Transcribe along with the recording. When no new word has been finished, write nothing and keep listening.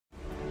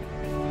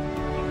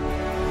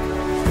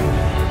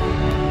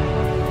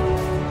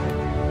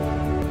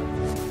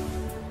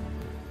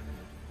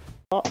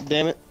Oh,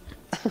 damn it.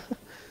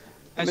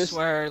 I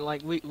swear,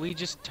 like, we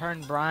just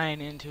turned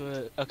Brian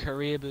into a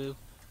Caribou.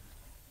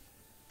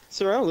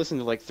 Sir, I don't listen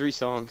to like 3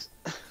 songs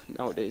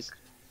nowadays.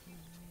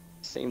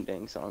 Same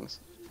dang songs.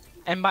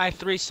 And by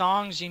 3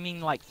 songs, you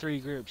mean like 3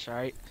 groups,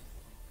 right?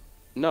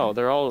 No,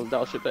 they're all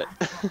Dal Shibet.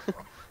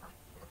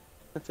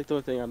 That's like the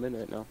only thing I'm in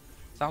right now.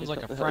 Sounds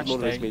like a That French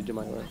motivates thing. me to do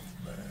my work.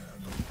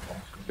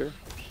 Sure.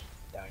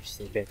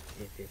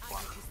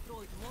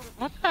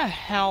 What the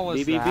hell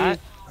was BBB? that?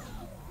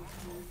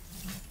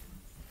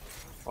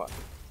 What?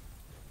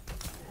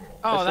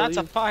 Oh, that's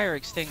a SLU? fire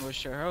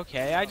extinguisher.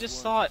 Okay, I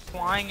just saw it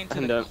flying into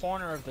And, the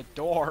corner of the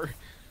door.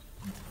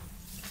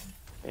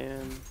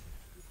 And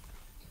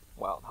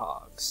Wild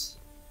hogs.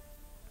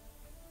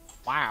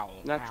 Wow.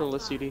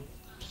 Naturality.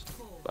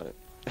 Got it.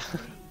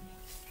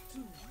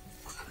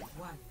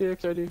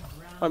 EXID.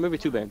 Oh, maybe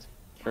 2 bands.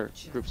 Or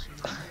groups.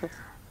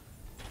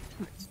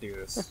 Let's do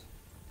this.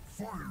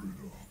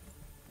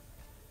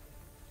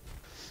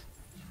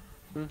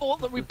 Oh,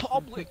 the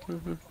Republic!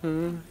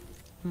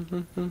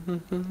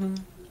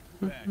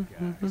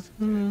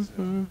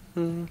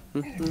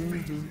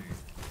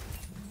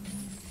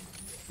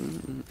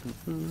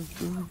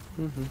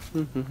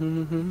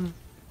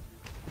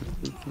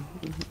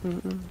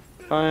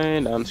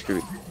 Fine, I'm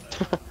screwed.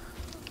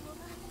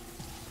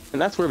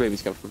 And that's where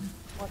babies come from.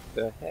 What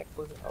the heck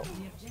was it? Oh,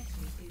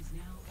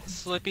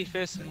 Slippy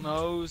Fist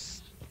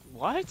Moe's...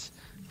 What?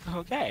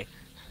 Okay.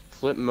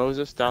 Flip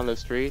Moses down the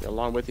street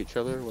along with each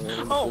other when they're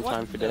in Oh, full what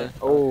time for the- day.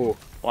 oh,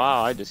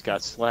 Wow, I just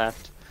got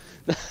slapped.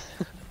 There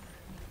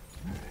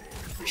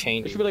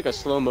changing. should be like a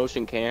slow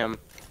motion cam.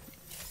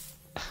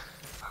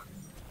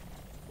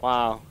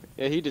 Wow.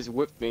 Yeah, he just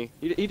whipped me.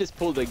 He just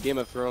pulled a Game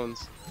of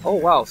Thrones. Oh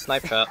wow,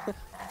 snipe shot.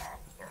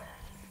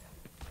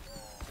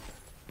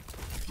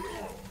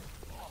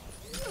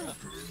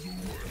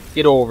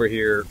 Get over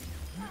here.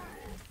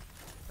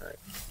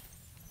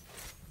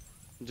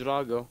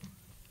 Drago.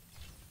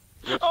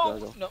 Which Oh,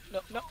 Drago?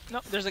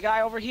 no. There's a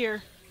guy over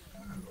here.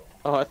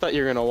 Oh, I thought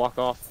you were gonna walk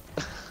off.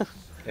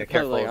 Yeah,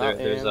 careful. Like, I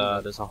There's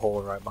am- a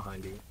hole right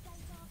behind you.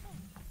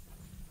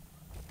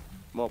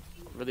 Well,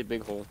 really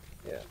big hole.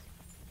 Yeah.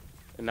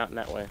 And not in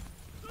that way.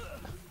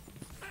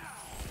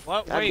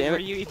 What God way damn were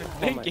it. you even Oh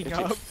my- thinking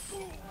it's-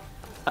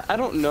 of? I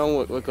don't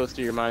know what goes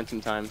through your mind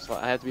sometimes, so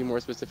I have to be more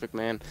specific,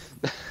 man.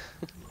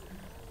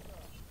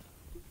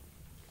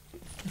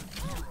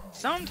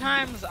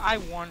 Sometimes I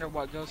wonder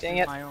what goes Dang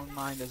through it. my own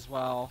mind as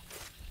well.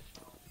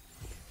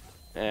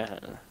 Yeah.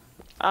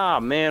 Ah,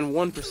 man,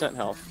 1%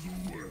 health.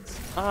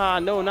 Ah,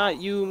 no, not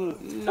you.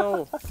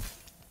 No.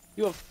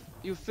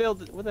 You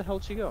failed. Where the hell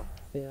did she go?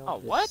 Oh,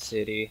 what?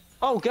 City.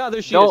 Oh God,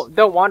 there she is.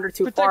 Don't wander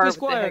too Protect far. me, What the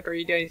squire. heck are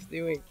you guys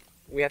doing?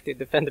 We have to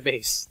defend the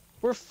base.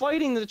 We're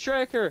fighting the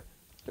tracker.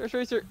 There's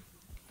Racer.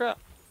 Crap.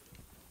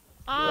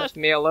 Ah, Left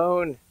me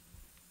alone.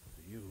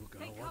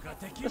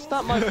 It's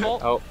not my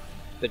fault. Oh,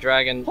 the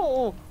dragon.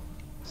 Oh,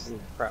 Ooh,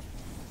 crap.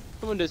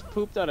 someone just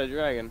pooped out a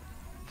dragon.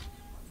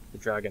 The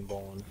dragon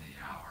bone.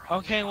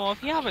 okay, well,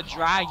 if you have a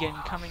dragon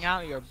coming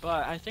out of your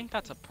butt, I think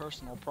that's a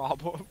personal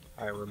problem.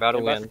 Alright, we're about to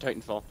And back for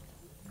win, Titanfall.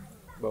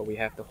 but we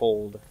have to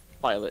hold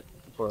Pilot.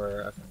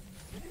 for a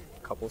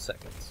couple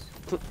seconds.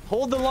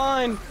 Hold the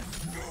line.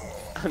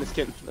 I'm just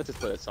kidding. Let's just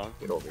play that song.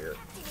 Get over here.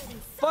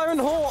 Fire in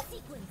the hole.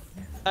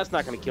 That's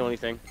not gonna kill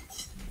anything.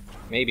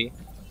 Maybe.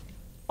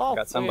 Oh,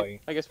 Got somebody.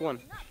 okay, I guess one.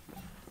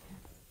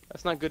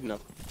 That's not good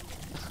enough.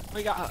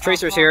 We got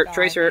Tracer's here,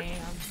 Tracer.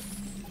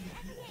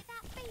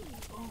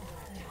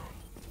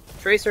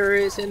 Tracer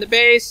is in the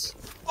base.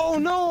 Oh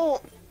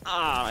no!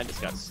 Ah, I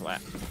just got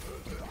slapped.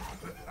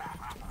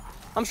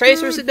 I'm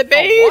Tracer's screwed. in the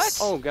base.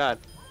 Oh God!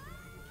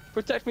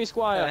 Protect me,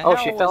 Squire. Oh,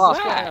 she hell fell was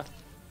off. that?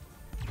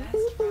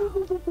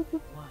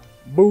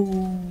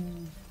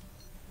 Boom.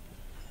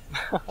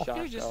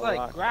 You just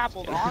like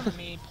grappled onto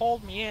me,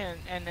 pulled me in,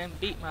 and then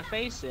beat my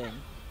face in.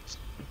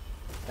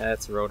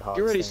 That's Roadhog.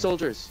 Get ready,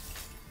 soldiers.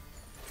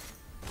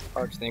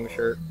 Fire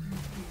extinguisher.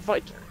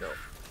 Fight! There we go.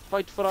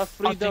 Fight for our I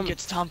freedom! think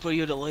it's time for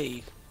you to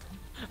leave.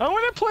 I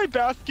want to play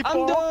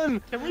basketball. I'm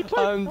done! Can we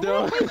play? I'm I done.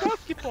 wanna play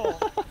basketball.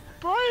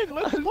 Brian,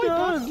 let's I'm play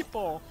done.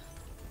 basketball.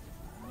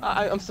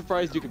 I'm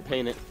surprised you can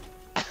paint it.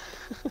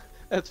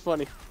 That's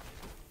funny.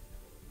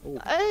 Ooh.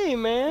 Hey,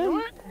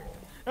 man!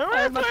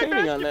 I have my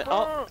painting on that.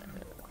 Oh,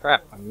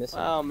 Crap, I'm missing.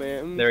 wow,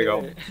 man. There we go.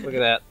 Okay. Look at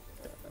that.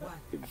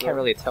 Good I can't job.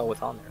 really tell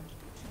what's on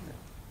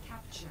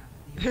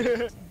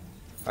there.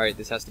 Alright,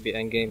 this has to be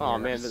endgame. Oh here.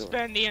 man, this-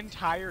 Spend the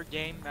entire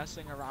game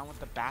messing around with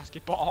the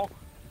basketball.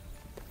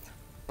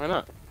 why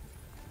not?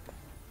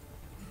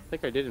 I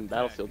think I did in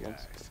Battlefield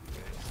once.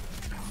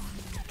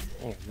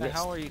 Oh, The missed.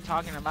 hell are you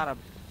talking about?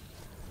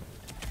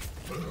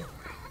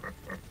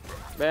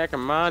 Back in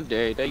my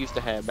day, they used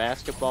to have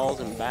basketballs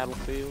in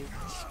Battlefield,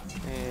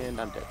 and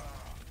I'm dead.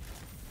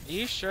 Are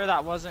you sure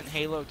that wasn't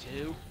Halo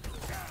 2?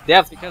 They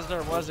have. Because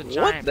there was a What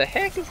giant. the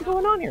heck is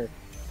going on here?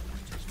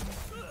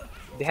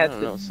 They I had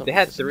don't know, they something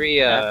had just 3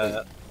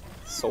 happened.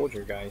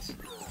 soldier guys.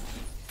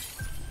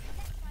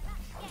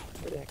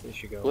 Where the heck did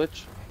she go?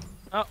 Glitch.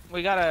 Oh,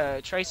 we got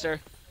a tracer.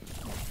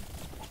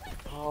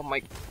 Oh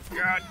my!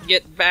 God,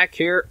 get back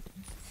here.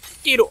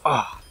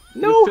 Ah,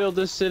 You no. filled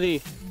this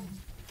city.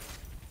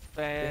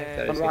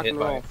 That On is rock hit and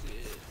by. roll.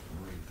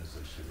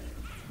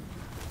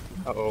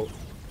 Uh-oh.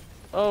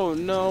 Oh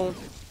no.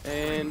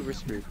 And we're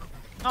screwed.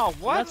 Oh,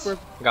 what?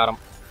 Got him.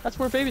 That's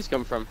where babies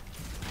come from.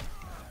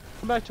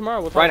 Come back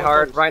tomorrow. We'll talk about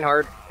Reinhard, those.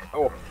 Reinhard.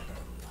 Oh.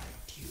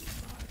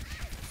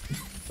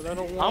 But I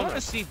don't I want want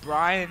to see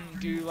Brian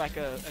do like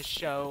a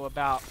show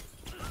about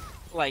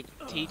like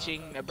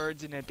teaching the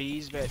birds and the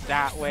bees, but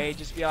that way,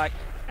 just be like,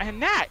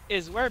 and that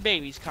is where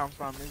babies come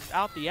from, is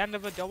out the end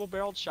of a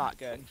double-barreled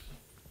shotgun.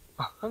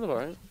 That's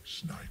alright.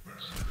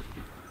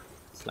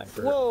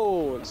 Sniper.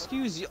 Whoa,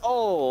 excuse you.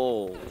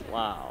 Oh,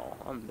 wow.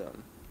 I'm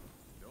done.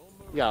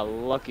 You got a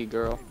lucky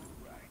girl.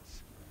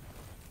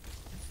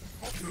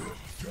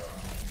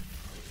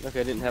 Look,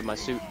 I didn't have my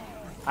suit.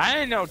 I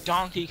didn't know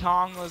Donkey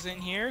Kong was in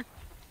here.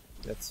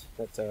 That's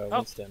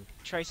Winston.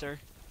 Tracer.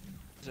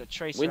 There's a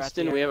Tracer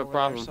Winston, at the we have a end over there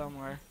problem.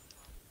 somewhere.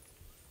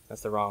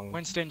 That's the wrong,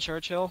 Winston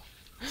Churchill.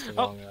 that's the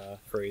wrong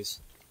phrase.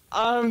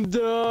 I'm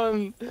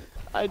done.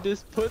 I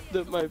just put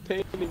my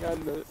painting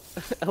on the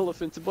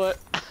elephant's butt.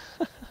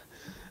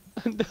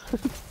 I'm done.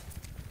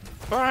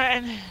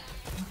 Brian,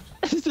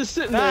 It's just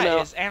sitting there that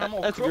now. is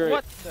animal That's cruelty. great.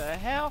 What the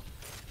hell?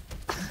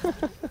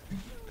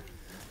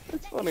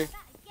 That's funny.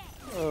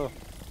 Oh,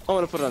 I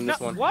want to put on this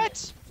No, one.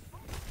 what?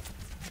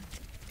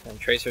 And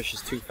Tracer's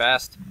just too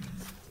fast.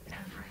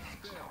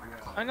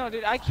 I know,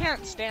 dude. I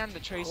can't stand the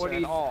Tracer What are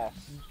at you- all.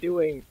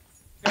 Doing.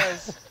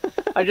 Because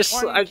I just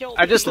One killed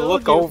I just me.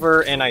 look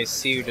over and I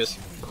see you just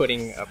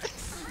putting a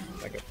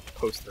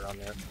poster on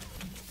there.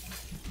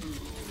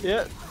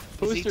 Yeah. is he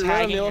Poster right on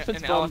tagging the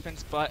elephant's an bum.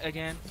 elephant's butt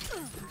again?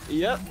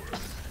 Yep.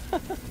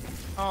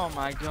 Oh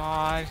my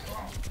god.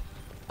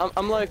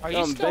 I'm like Are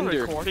you still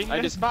Bender. recording I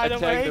this, just by the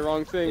tagged way? the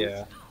wrong thing.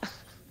 Yeah.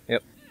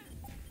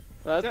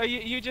 That's, So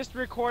you just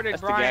recorded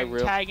That's the Brian gag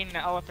reel. tagging the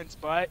elephant's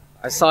butt.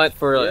 I saw it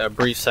for Yeah. a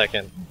brief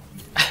second.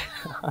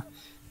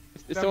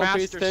 if The someone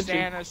pays Master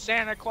attention.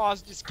 Santa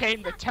Claus just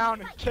came to town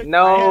and kicked my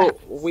No, ass.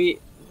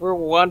 we're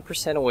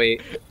 1% away.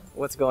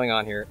 What's going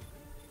on here?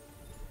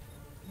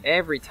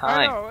 Every I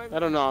time. know. I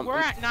don't know. We're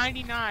at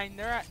 99.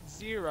 They're at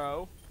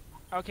 0.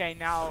 Okay,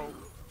 now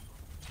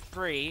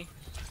 3.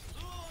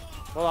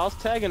 Well, I was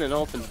tagging an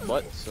elephant's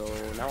butt, so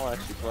now I'll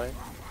actually play.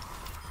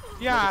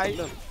 Yeah, Look at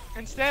them.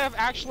 instead of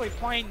actually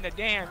playing the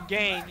damn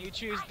game, you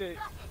choose to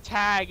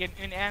tag an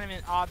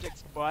inanimate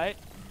object's butt.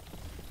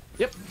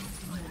 Yep.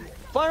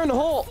 Fire in the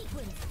hole!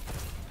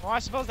 Well, I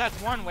suppose that's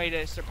one way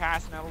to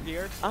surpass Metal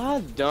Gear. Ah,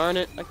 darn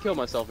it. I killed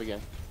myself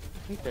again.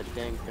 I hate that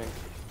dang thing.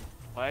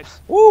 What?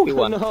 Woo! We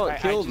won. No, it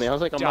killed me. I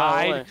was like a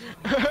mile away.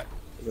 died.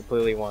 We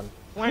completely won.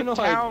 Went know I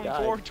down died.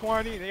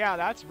 420. Yeah,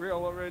 that's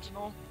real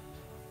original.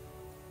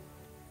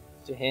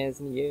 Put your hands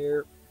in the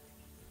air.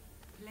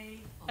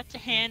 Put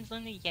your hands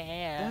in the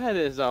air. That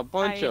is a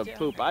bunch I of don't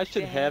poop. I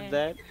should have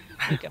that.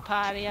 We can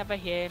party over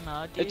here,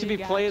 Mo. It should be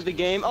play of the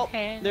game. Oh,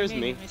 there's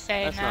me.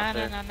 That's not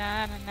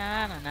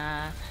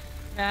fair.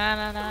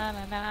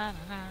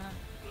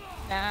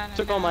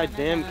 Took all my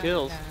damn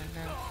kills.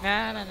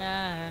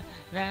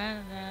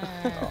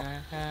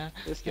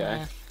 This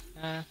guy.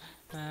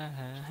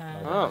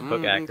 Oh,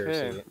 Hook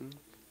accuracy.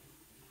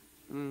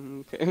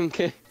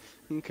 Okay.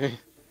 Okay.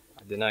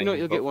 I did not You know what, even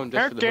you'll get vote. one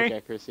just for the hook Okay.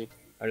 accuracy.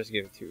 I'll just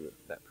give it to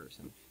that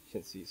person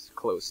since he's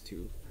close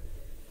to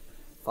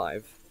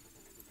 5.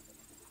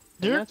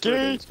 And You're that's where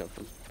gay. things come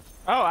from.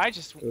 Oh, I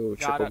just Ooh,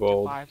 got triple up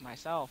gold. to 5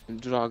 myself.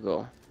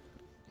 Drago.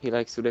 He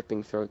likes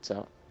ripping throats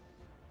out.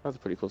 That was a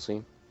pretty cool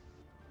scene.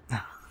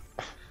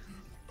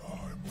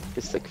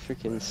 Just like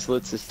freaking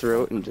slits his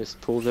throat and just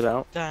pulls it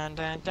out. Dun,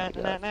 dun, dun,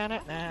 Yeah. dun, dun,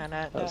 dun,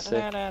 dun, dun, was sick.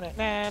 dun, dun, dun,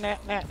 dun,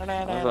 dun, dun,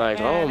 I was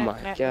like, oh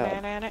my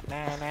god.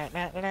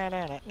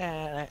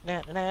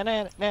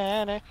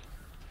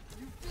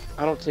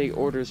 I don't take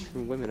orders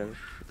from women,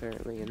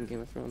 apparently, in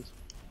Game of Thrones.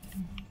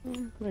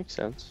 Makes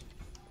sense.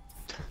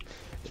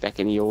 Back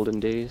in the olden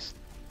days.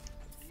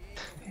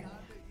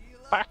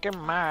 Back in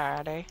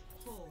my day.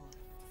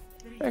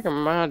 Back in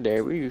my day,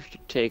 we used to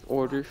take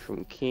orders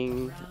from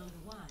King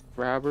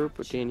Robert,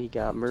 but then he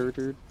got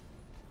murdered.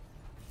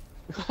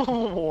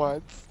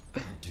 What?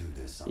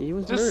 He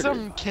was Just murdered.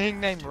 some king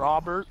named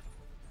Robert.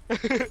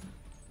 That's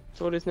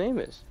what his name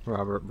is.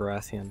 Robert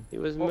Baratheon. He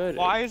was Well, murdered.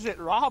 why is it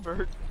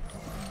Robert?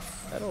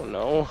 I don't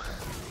know.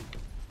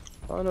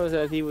 All I know is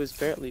that he was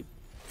apparently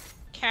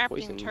Captain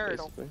poisoned,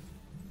 Turtle. basically.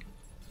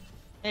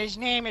 His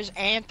name is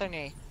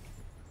Anthony.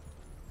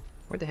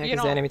 Where the heck You is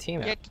the don't enemy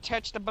team at? Get to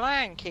touch the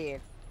blind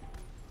kid.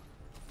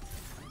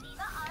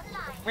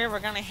 We were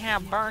gonna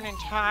have burning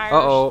tires.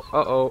 Uh-oh,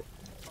 uh-oh.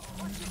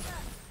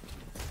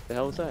 The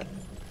hell was that?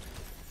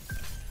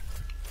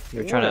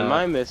 They're What trying am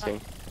I to...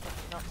 missing?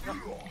 No,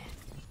 no.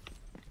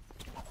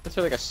 Let's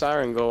hear like a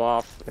siren go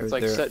off. They're- It's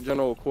like they're- set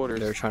general quarters.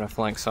 They're trying to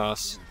flank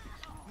sauce.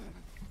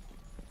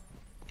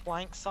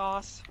 Blank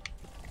sauce.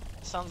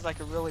 Sounds like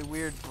a really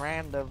weird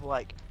brand of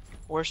like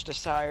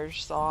Worcestershire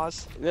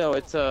sauce. No,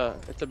 it's a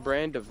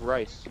brand of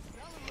rice.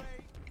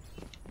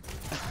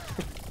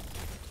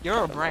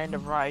 You're a brand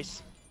of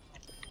rice.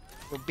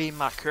 Will be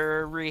my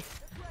curry.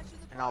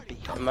 And I'll be.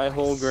 My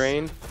whole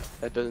grain.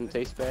 That doesn't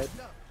taste bad.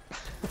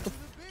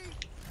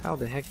 How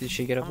the heck did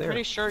she get up I'm there?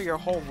 pretty sure your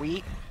whole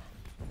wheat.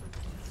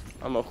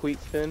 I'm a wheat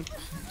thin.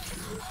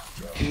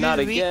 Not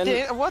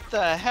again. What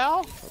the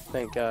hell? Oh,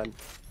 thank God.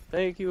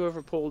 Thank you,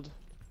 whoever pulled.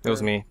 It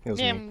was me. It was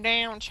me. Them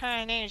damn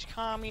Chinese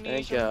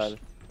communists. Thank God.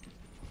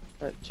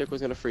 That chick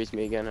was gonna freeze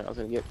me again. I was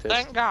gonna get pissed.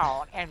 Thank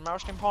God, and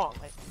most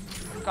importantly,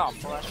 God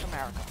bless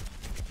America.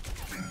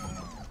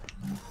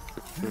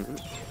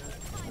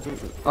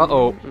 Uh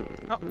oh.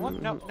 No,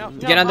 what? No, no, no.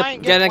 Get on I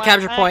ain't the one.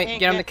 capture I point. ain't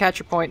Get on the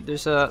capture point.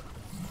 There's a.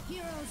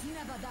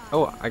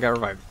 Oh, I got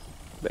revived.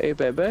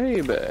 Baby,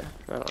 baby.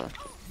 Oh.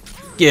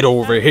 Get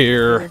over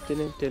here.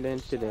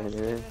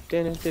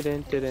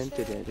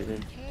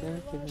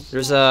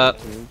 There's a.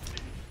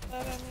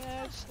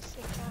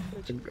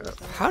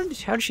 How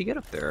did she get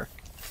up there?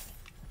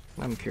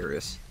 I'm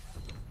curious.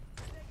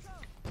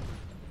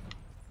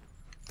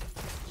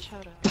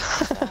 Shut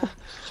up.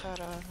 Shut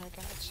up. I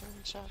got some.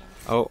 Shut up.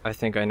 Oh, I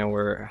think I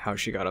know how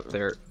she got up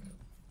there.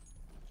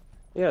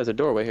 Yeah, there's a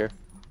doorway here.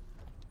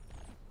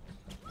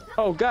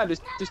 Oh God,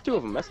 there's two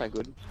of them. That's not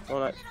good. Well,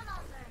 not.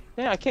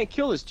 Yeah, I can't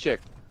kill this chick.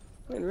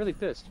 I'm getting really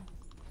pissed.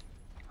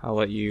 I'll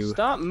let you.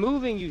 Stop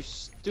moving, you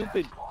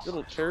stupid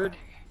little turd.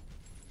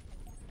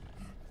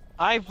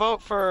 I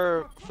vote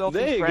for Filthy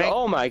There you Frank go.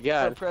 Oh my for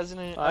God.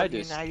 president I of the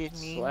just United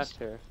Memes. slapped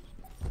her.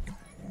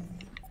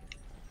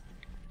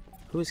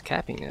 Who's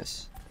capping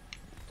this?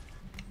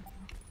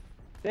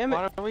 Damn it.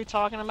 What are we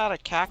talking about? A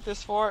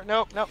cactus for?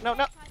 Nope, nope, nope,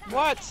 nope.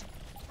 What?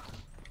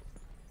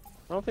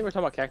 I don't think we're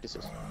talking about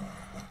cactuses.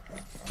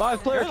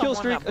 5-player You're the kill one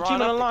streak, that brought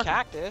achievement up the unlocked.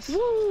 cactus.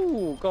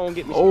 Woo! Go and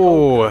get me some Oh,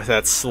 cold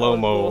that's slow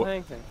mo.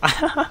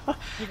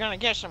 You're gonna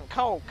get some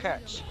cold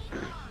cuts.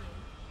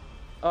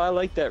 Oh, I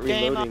like that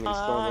Game reloading in slow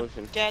on,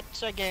 motion. get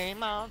a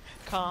game on.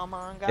 Come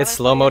on, It's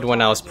slow mode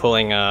when I was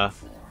pulling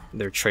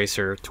their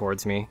tracer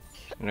towards me,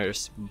 and I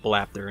just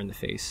blapped her in the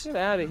face. Get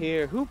out of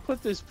here. Who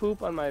put this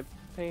poop on my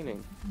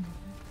painting?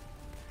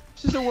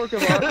 This is a work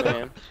of art,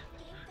 man.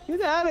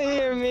 Get out of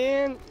here,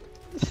 man.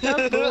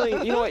 Stop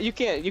bullying. You know what? You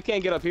can't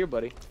get up here,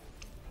 buddy.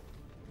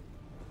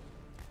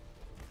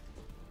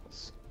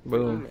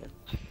 Boom.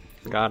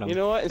 Got him. You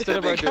know what? Instead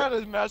of our got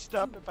us messed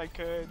up if I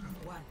could.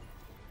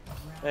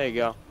 there you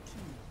go.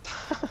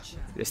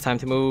 It's time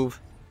to move.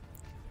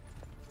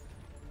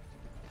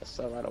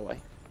 So right away.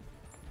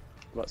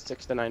 About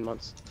 6 to 9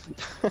 months.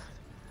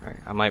 Alright,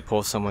 I might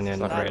pull someone in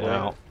Not right right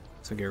now.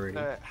 So get ready.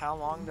 How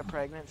long the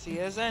pregnancy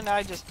is, and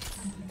I just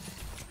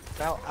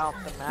fell out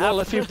the map. Well,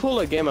 if you pull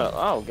a game of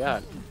oh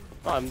God,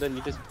 then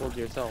you just pulled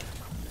yourself.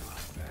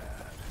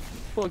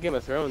 Pull a Game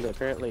of Thrones,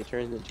 apparently it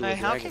turns into Hey, a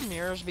how dragon can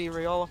mirrors be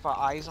real if our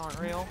eyes aren't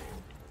real?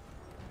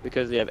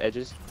 because they have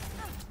edges,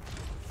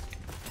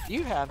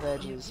 You have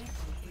edges.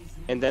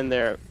 and then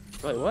they're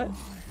wait what?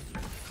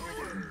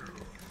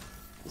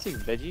 You say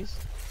veggies?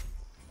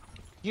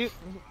 You.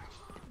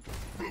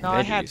 No,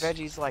 I had Veggies.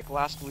 veggies like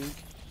last week.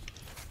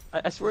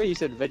 I swear you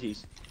said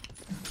veggies.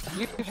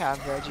 You have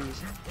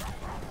veggies.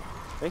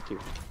 Thank you.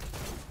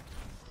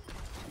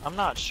 I'm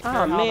not sure Aw,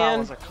 how that man.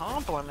 was a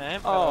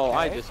compliment. But Oh,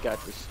 I okay. just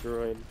got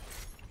destroyed.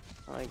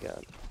 My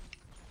God.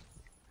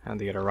 How'd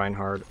they get a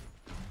Reinhardt?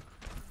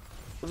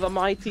 The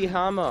mighty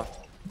hammer.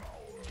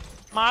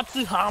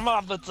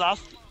 Matsuhama the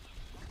dust.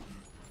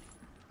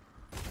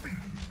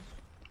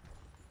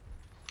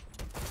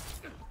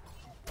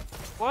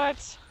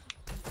 What?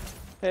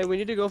 Hey, we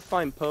need to go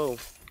find Poe.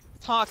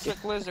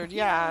 Toxic lizard,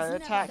 yeah,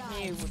 attack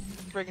me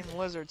with friggin'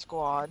 lizard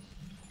squad.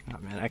 Oh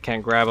man, I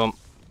can't grab him.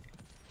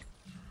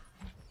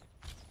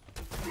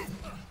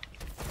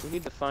 We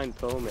need to find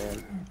Poe,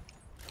 man.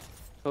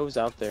 Poe's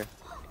out there.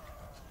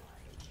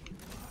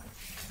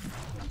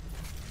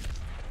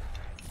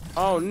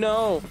 Oh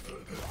no!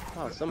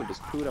 Oh, someone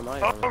just pooed on my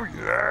armor. Oh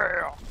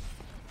yeah!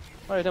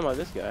 Why are you talking about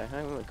this guy?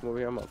 I'm gonna come over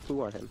here, I'm gonna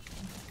poo on him.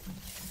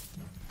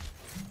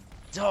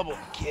 Double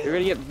kill. You're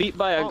gonna get beat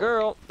by a Oh.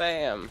 girl.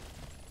 Bam.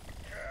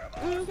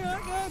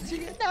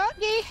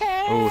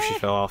 Oh, she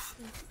fell off.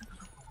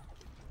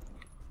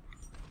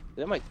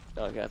 That might.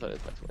 Oh, okay, I thought it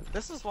was my twin.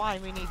 This is why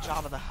we need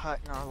Jabba the Hutt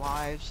in our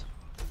lives.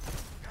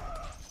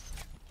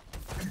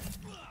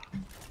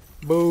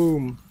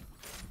 Boom.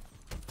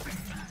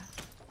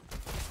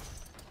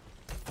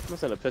 I'm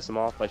just gonna piss him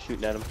off by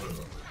shooting at him.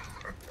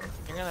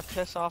 You're gonna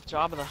piss off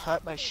Jabba the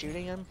Hutt by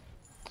shooting him?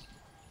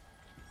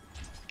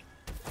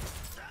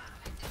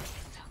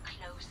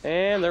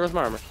 And there was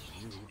my armor.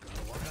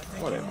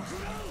 Whatever.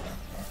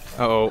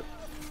 Uh-oh.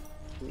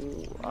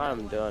 Ooh,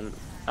 I'm done.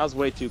 I was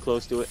way too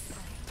close to it.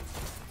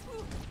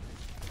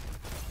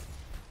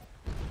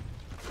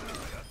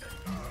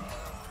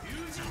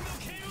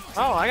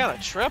 Oh, I got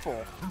a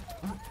triple.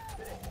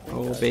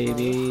 Oh,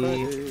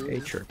 baby. A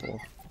triple.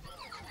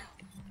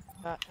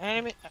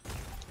 Enemy.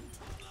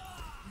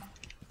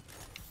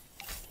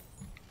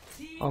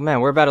 Oh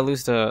man, we're about to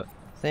lose the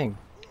thing.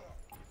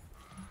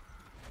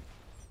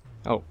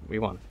 Oh, we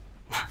won.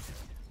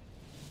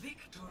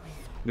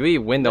 Do we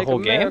win the Make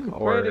whole America game,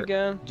 great or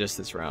again. just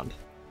this round?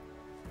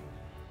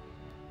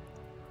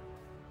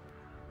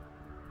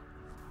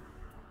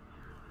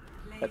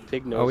 That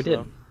pig knows. Oh, we did.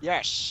 though.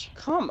 Yes.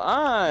 Come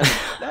on!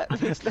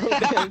 That makes no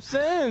damn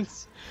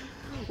sense!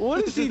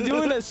 What is he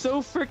doing that's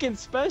so freaking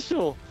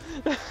special?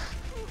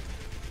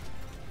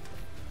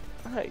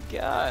 My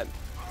god.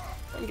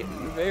 I'm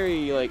getting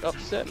very, like,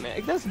 upset,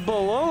 man. That's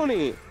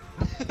baloney!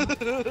 Look at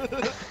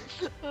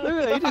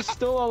that, he just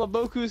stole all of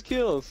Boku's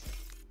kills.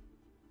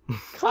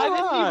 Come I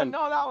didn't on! even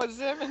know that was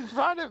him in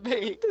front of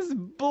me. This is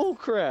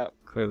bullcrap.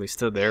 Clearly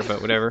stood there,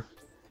 but whatever.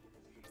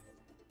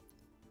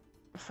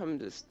 I'm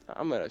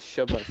gonna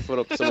shove my foot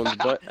up someone's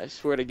butt, I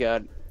swear to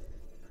god.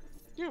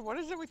 Dude, what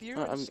is it with you?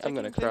 I'm and sticking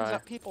gonna things cry.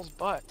 up people's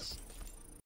butts.